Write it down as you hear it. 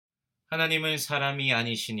하나님은 사람이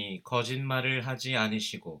아니시니 거짓말을 하지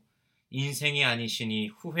않으시고 인생이 아니시니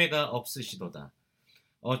후회가 없으시도다.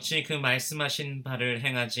 어찌 그 말씀하신 바를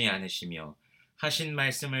행하지 않으시며 하신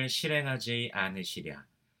말씀을 실행하지 않으시랴.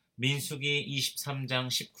 민수기 23장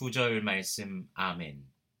 19절 말씀. 아멘.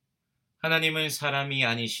 하나님은 사람이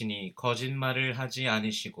아니시니 거짓말을 하지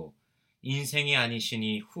않으시고 인생이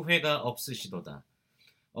아니시니 후회가 없으시도다.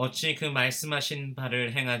 어찌 그 말씀하신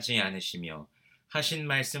바를 행하지 않으시며 하신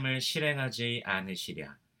말씀을 실행하지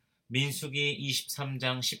않으시랴. 민수기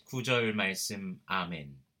 23장 19절 말씀.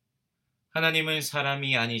 아멘. 하나님은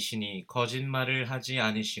사람이 아니시니 거짓말을 하지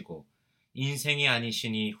않으시고 인생이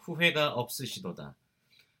아니시니 후회가 없으시도다.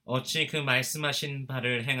 어찌 그 말씀하신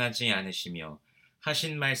바를 행하지 않으시며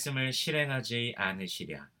하신 말씀을 실행하지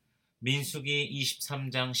않으시랴. 민수기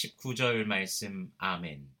 23장 19절 말씀.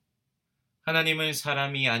 아멘. 하나님은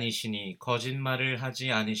사람이 아니시니 거짓말을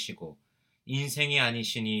하지 않으시고 인생이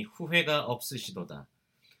아니시니 후회가 없으시도다.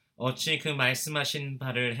 어찌 그 말씀하신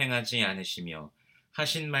바를 행하지 않으시며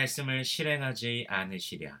하신 말씀을 실행하지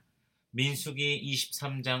않으시랴. 민수기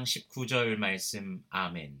 23장 19절 말씀.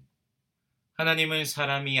 아멘. 하나님은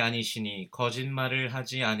사람이 아니시니 거짓말을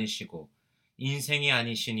하지 않으시고 인생이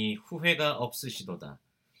아니시니 후회가 없으시도다.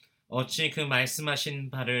 어찌 그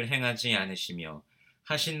말씀하신 바를 행하지 않으시며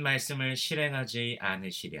하신 말씀을 실행하지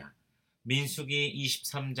않으시랴. 민수기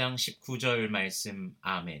 23장 19절 말씀.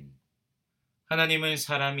 아멘. 하나님은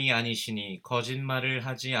사람이 아니시니 거짓말을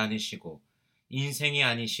하지 않으시고 인생이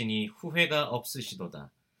아니시니 후회가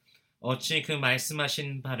없으시도다. 어찌 그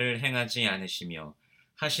말씀하신 바를 행하지 않으시며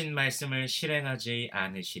하신 말씀을 실행하지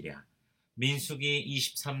않으시랴. 민수기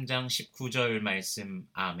 23장 19절 말씀.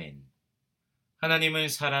 아멘. 하나님은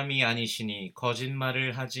사람이 아니시니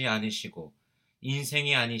거짓말을 하지 않으시고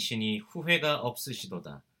인생이 아니시니 후회가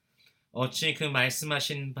없으시도다. 어찌 그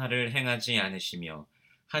말씀하신 바를 행하지 않으시며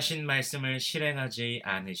하신 말씀을 실행하지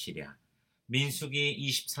않으시랴. 민수기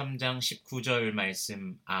 23장 19절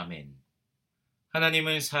말씀. 아멘.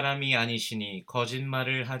 하나님은 사람이 아니시니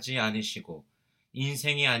거짓말을 하지 않으시고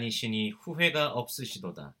인생이 아니시니 후회가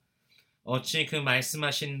없으시도다. 어찌 그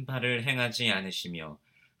말씀하신 바를 행하지 않으시며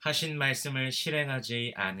하신 말씀을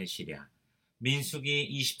실행하지 않으시랴. 민수기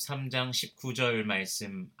 23장 19절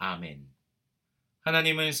말씀. 아멘.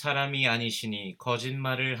 하나님은 사람이 아니시니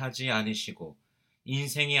거짓말을 하지 않으시고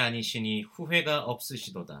인생이 아니시니 후회가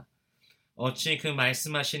없으시도다. 어찌 그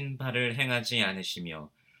말씀하신 바를 행하지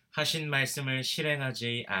않으시며 하신 말씀을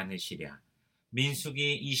실행하지 않으시랴.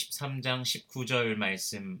 민수기 23장 19절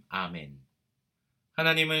말씀. 아멘.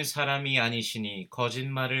 하나님은 사람이 아니시니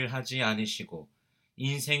거짓말을 하지 않으시고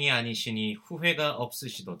인생이 아니시니 후회가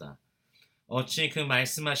없으시도다. 어찌 그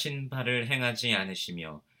말씀하신 바를 행하지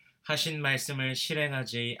않으시며 하신 말씀을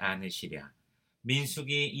실행하지 않으시랴.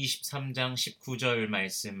 민수기 23장 19절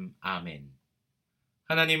말씀. 아멘.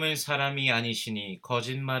 하나님은 사람이 아니시니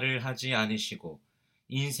거짓말을 하지 않으시고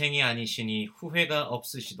인생이 아니시니 후회가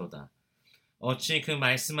없으시도다. 어찌 그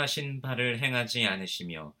말씀하신 바를 행하지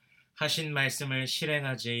않으시며 하신 말씀을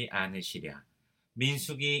실행하지 않으시랴.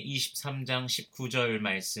 민수기 23장 19절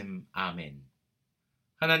말씀. 아멘.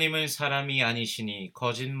 하나님은 사람이 아니시니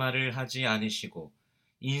거짓말을 하지 않으시고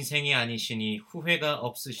인생이 아니시니 후회가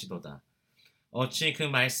없으시도다. 어찌 그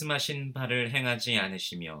말씀하신 바를 행하지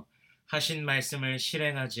않으시며 하신 말씀을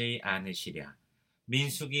실행하지 않으시랴.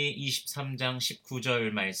 민수기 23장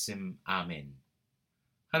 19절 말씀. 아멘.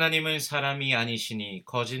 하나님은 사람이 아니시니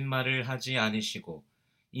거짓말을 하지 않으시고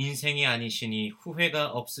인생이 아니시니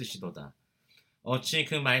후회가 없으시도다. 어찌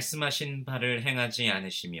그 말씀하신 바를 행하지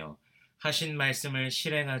않으시며 하신 말씀을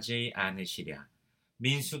실행하지 않으시랴.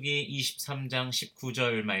 민수기 23장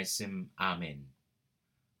 19절 말씀. 아멘.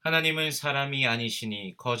 하나님은 사람이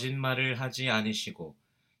아니시니 거짓말을 하지 않으시고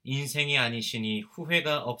인생이 아니시니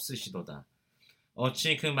후회가 없으시도다.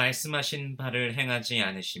 어찌 그 말씀하신 바를 행하지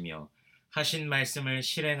않으시며 하신 말씀을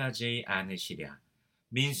실행하지 않으시랴.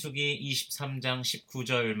 민수기 23장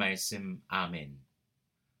 19절 말씀. 아멘.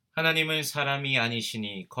 하나님은 사람이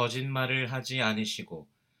아니시니 거짓말을 하지 않으시고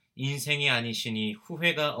인생이 아니시니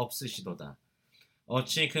후회가 없으시도다.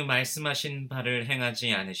 어찌 그 말씀하신 바를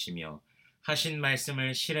행하지 않으시며 하신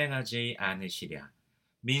말씀을 실행하지 않으시랴.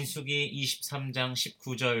 민수기 23장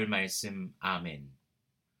 19절 말씀. 아멘.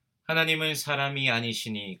 하나님은 사람이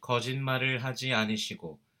아니시니 거짓말을 하지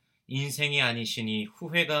않으시고 인생이 아니시니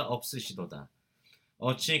후회가 없으시도다.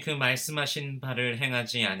 어찌 그 말씀하신 바를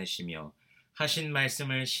행하지 않으시며 하신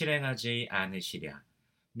말씀을 실행하지 않으시랴.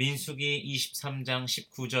 민수기 23장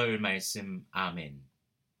 19절 말씀. 아멘.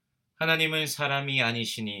 하나님은 사람이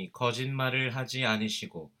아니시니 거짓말을 하지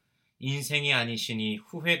않으시고 인생이 아니시니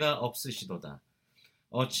후회가 없으시도다.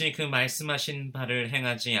 어찌 그 말씀하신 바를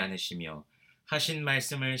행하지 않으시며 하신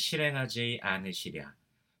말씀을 실행하지 않으시랴.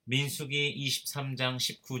 민수기 23장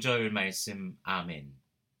 19절 말씀. 아멘.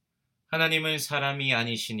 하나님은 사람이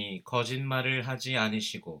아니시니 거짓말을 하지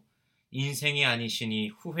않으시고 인생이 아니시니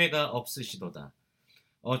후회가 없으시도다.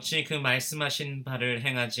 어찌 그 말씀하신 바를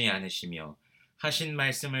행하지 않으시며 하신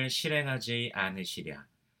말씀을 실행하지 않으시랴.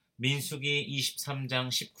 민수기 23장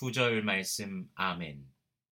 19절 말씀. 아멘.